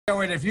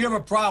If you have a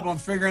problem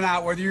figuring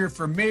out whether you're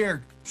for me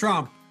or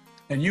Trump,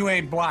 then you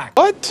ain't black.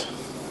 What?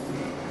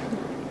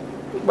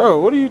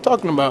 Bro, what are you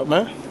talking about,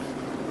 man?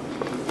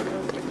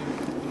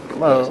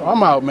 Bro,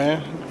 I'm out,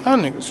 man. That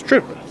nigga's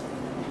tripping.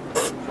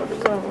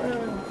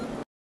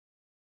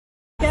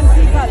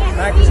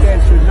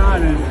 Pakistan should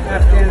not, and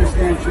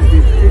Afghanistan should be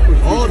equal.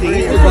 Oh, the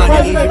equal one,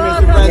 easy,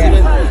 Mr.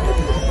 President.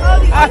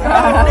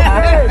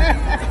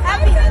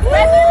 Happy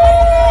President!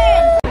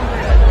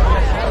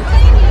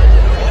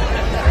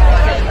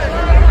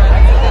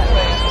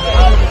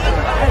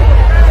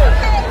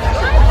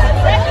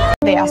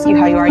 They ask you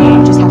how you are,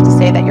 you just have to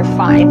say that you're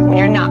fine when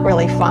you're not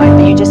really fine,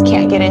 but you just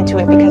can't get into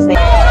it because they...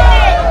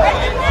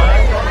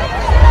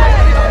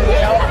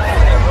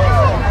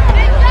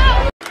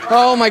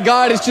 Oh my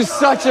God, it's just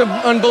such an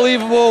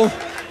unbelievable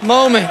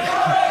moment.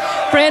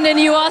 Brandon,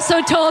 you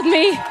also told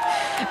me,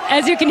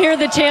 as you can hear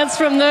the chants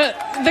from the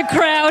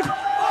crowd,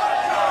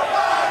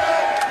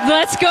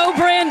 let's go,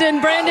 Brandon.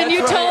 Brandon,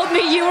 you told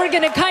me you were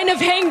going to kind of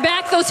hang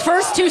back those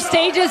first two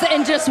stages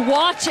and just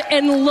watch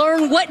and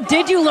learn. What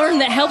did you learn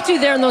that helped you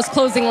there in those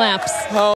closing laps?